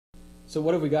So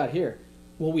what have we got here?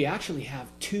 Well, we actually have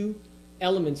two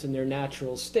elements in their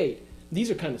natural state.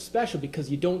 These are kind of special because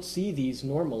you don't see these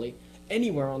normally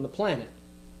anywhere on the planet.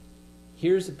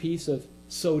 Here's a piece of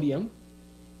sodium,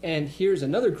 and here's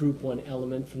another group 1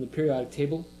 element from the periodic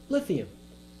table, lithium.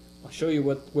 I'll show you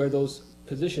where those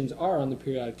positions are on the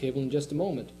periodic table in just a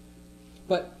moment.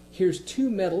 But here's two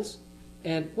metals,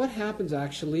 and what happens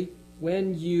actually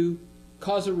when you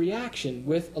cause a reaction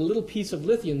with a little piece of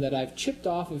lithium that I've chipped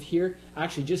off of here,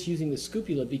 actually just using the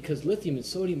scupula because lithium and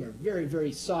sodium are very,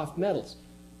 very soft metals.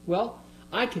 Well,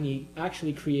 I can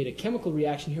actually create a chemical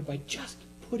reaction here by just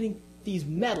putting these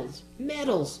metals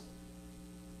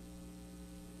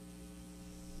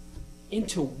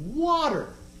into water.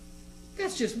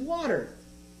 That's just water.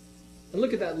 And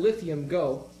look at that lithium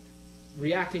go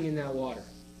reacting in that water.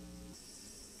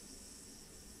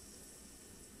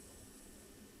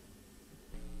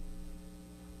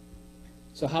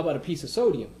 So how about a piece of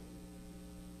sodium?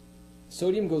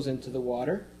 Sodium goes into the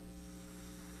water.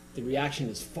 The reaction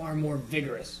is far more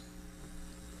vigorous.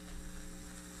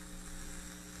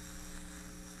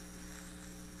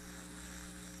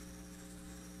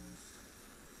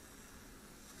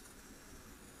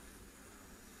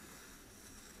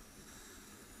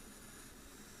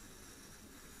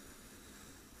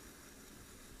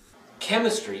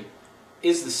 Chemistry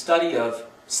is the study of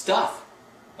stuff.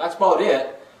 That's about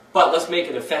it. But let's make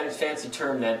it a fancy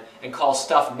term then and call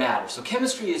stuff matter. So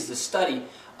chemistry is the study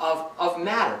of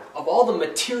matter, of all the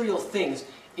material things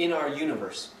in our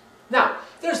universe. Now,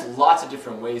 there's lots of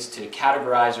different ways to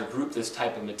categorize or group this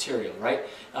type of material, right?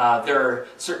 There are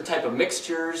certain type of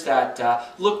mixtures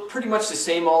that look pretty much the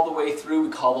same all the way through. We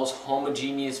call those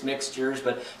homogeneous mixtures,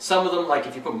 but some of them, like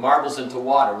if you put marbles into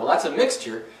water, well, that's a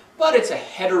mixture, but it's a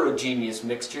heterogeneous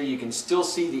mixture. You can still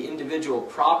see the individual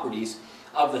properties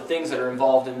of the things that are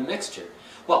involved in the mixture.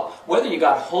 Well, whether you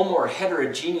got homo or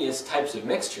heterogeneous types of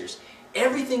mixtures,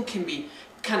 everything can be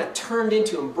kind of turned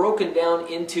into and broken down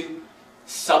into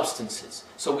substances.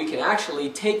 So we can actually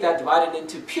take that, divide it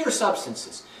into pure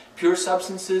substances. Pure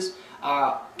substances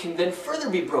can then further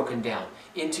be broken down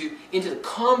into the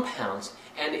compounds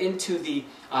and into the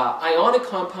ionic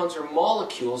compounds or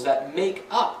molecules that make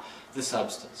up the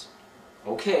substance.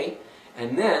 Okay,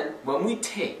 and then when we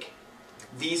take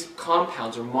these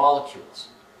compounds or molecules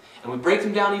and we break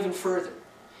them down even further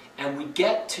and we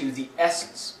get to the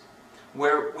essence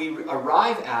where we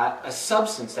arrive at a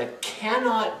substance that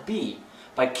cannot be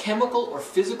by chemical or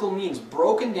physical means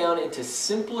broken down into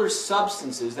simpler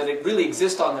substances that really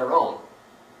exist on their own.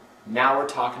 Now we're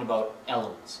talking about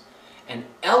elements. And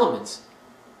elements,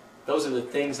 those are the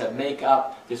things that make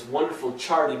up this wonderful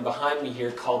charting behind me here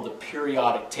called the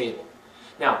periodic table.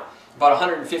 Now, about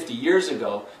 150 years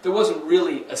ago, there wasn't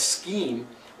really a scheme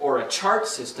or a chart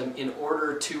system in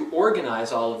order to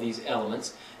organize all of these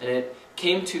elements, and it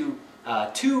came to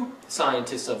two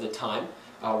scientists of the time.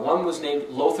 One was named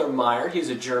Lothar Meyer, he was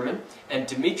a German, and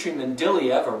Dmitry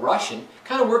Mendeleev, a Russian,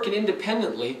 kind of working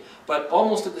independently, but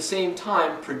almost at the same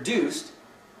time produced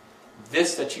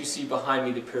this that you see behind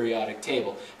me, the periodic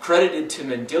table, credited to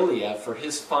Mendeleev for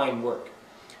his fine work.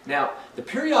 Now, the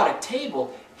periodic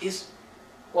table is,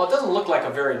 well, it doesn't look like a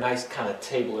very nice kind of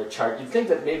table or chart. You'd think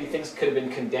that maybe things could have been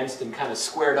condensed and kind of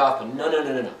squared off, but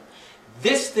no.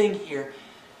 This thing here,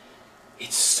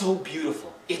 it's so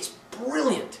beautiful. It's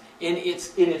brilliant in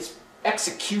its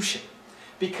execution,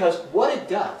 because what it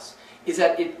does is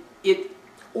that it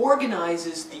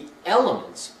organizes the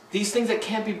elements, these things that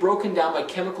can't be broken down by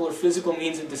chemical or physical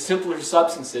means into simpler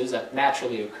substances that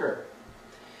naturally occur.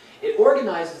 It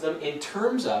organizes them in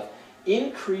terms of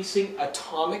increasing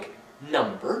atomic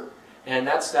number, and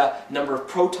that's the number of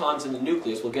protons in the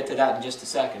nucleus. We'll get to that in just a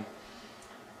second.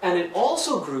 And it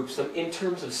also groups them in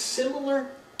terms of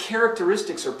similar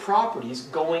characteristics or properties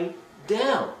going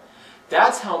down.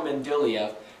 That's how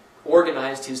Mendeleev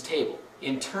organized his table,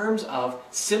 in terms of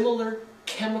similar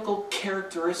chemical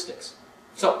characteristics.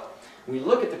 So, we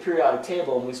look at the periodic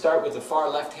table and we start with the far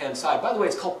left-hand side. By the way,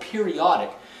 it's called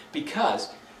periodic because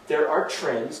there are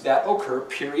trends that occur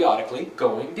periodically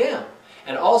going down.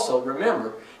 And also,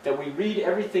 remember that we read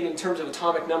everything in terms of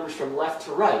atomic numbers from left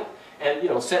to right. And, you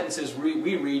know, sentences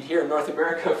we read here in North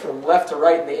America from left to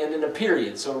right and they end in a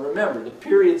period. So remember, the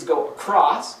periods go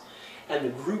across and the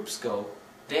groups go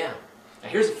down. Now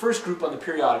here's the first group on the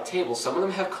periodic table. Some of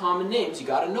them have common names. You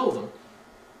got to know them.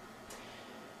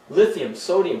 Lithium,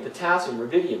 sodium, potassium,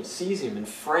 rubidium, cesium, and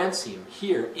francium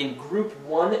here in group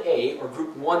 1A, or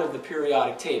group 1 of the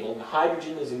periodic table. The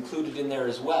hydrogen is included in there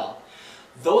as well.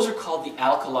 Those are called the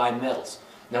alkali metals.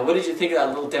 Now what did you think of that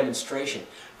little demonstration?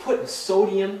 Putting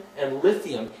sodium and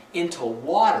lithium into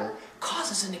water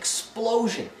causes an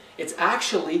explosion. It's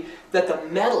actually that the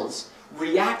metals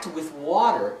react with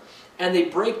water and they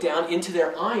break down into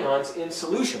their ions in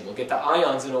solution. We'll get to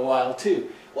ions in a while too.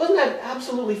 Wasn't that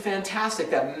absolutely fantastic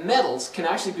that metals can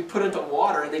actually be put into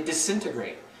water and they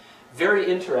disintegrate? Very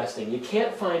interesting. You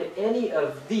can't find any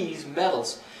of these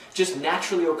metals just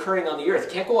naturally occurring on the earth.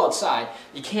 You can't go outside.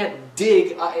 You can't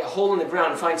dig a hole in the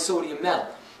ground and find sodium metal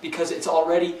because it's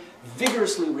already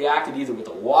vigorously reacted either with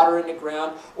the water in the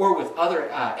ground or with other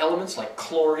elements like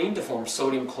chlorine to form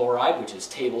sodium chloride, which is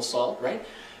table salt, right?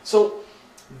 So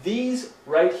these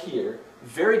right here,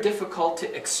 very difficult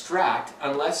to extract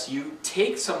unless you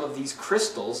take some of these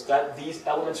crystals that these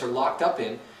elements are locked up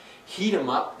in, heat them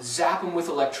up, zap them with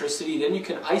electricity, then you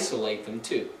can isolate them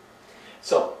too.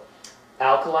 So,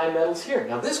 alkali metals here.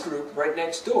 Now this group right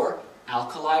next door,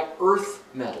 alkali earth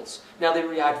metals. Now they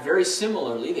react very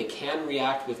similarly. They can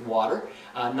react with water.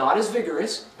 Not as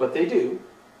vigorous, but they do.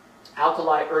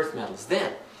 Alkali earth metals.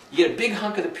 Then, you get a big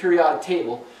hunk of the periodic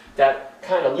table that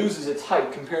kind of loses its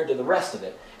height compared to the rest of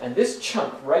it. And this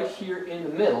chunk right here in the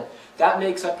middle, that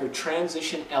makes up your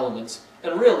transition elements.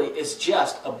 And really, it's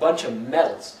just a bunch of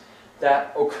metals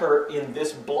that occur in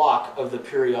this block of the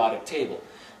periodic table.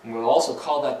 And we'll also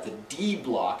call that the D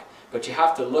block, but you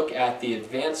have to look at the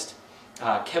advanced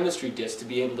chemistry disc to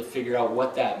be able to figure out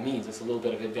what that means. It's a little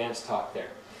bit of advanced talk there.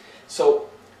 So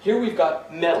here we've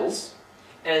got metals,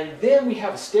 and then we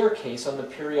have a staircase on the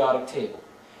periodic table.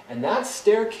 And that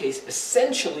staircase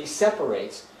essentially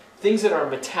separates things that are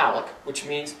metallic, which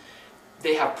means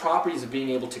they have properties of being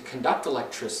able to conduct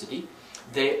electricity.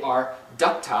 They are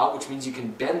ductile, which means you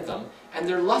can bend them, and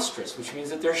they're lustrous, which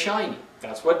means that they're shiny.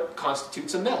 That's what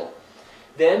constitutes a metal.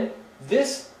 Then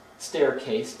this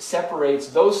staircase separates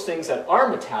those things that are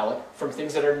metallic from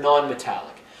things that are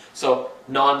non-metallic. So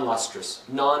non-lustrous,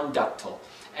 non-ductile.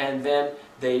 And then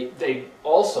they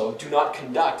also do not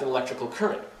conduct an electrical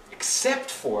current, except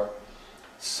for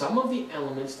some of the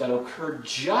elements that occur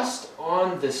just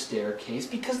on the staircase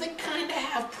because they kind of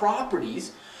have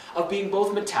properties of being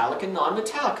both metallic and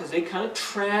non-metallic because they kind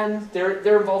of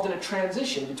they're involved in a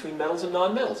transition between metals and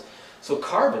non-metals. So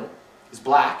carbon is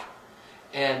black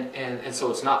and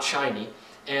so it's not shiny,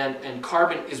 and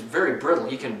carbon is very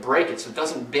brittle. You can break it so it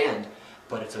doesn't bend,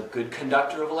 but it's a good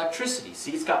conductor of electricity.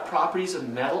 See, it's got properties of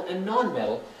metal and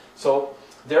non-metal, so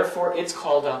therefore it's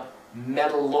called a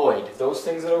metalloid. Those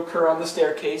things that occur on the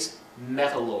staircase,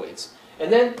 metalloids.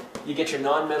 And then you get your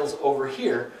non-metals over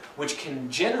here, which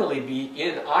can generally be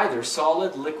in either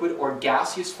solid, liquid, or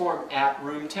gaseous form at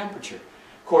room temperature.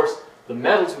 Of course, the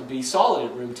metals would be solid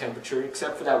at room temperature,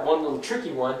 except for that one little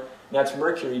tricky one, and that's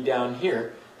mercury down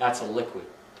here. That's a liquid.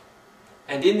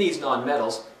 And in these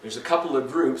non-metals, there's a couple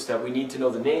of groups that we need to know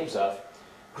the names of.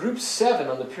 Group 7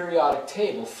 on the periodic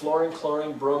table, fluorine,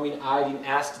 chlorine, bromine, iodine,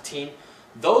 astatine,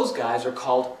 those guys are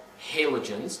called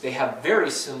halogens. They have very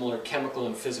similar chemical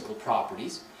and physical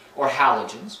properties, or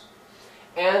halogens.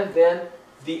 And then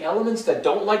the elements that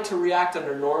don't like to react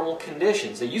under normal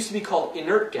conditions. They used to be called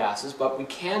inert gases, but we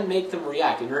can make them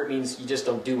react. Inert means you just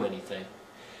don't do anything.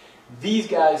 These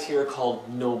guys here are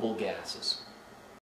called noble gases.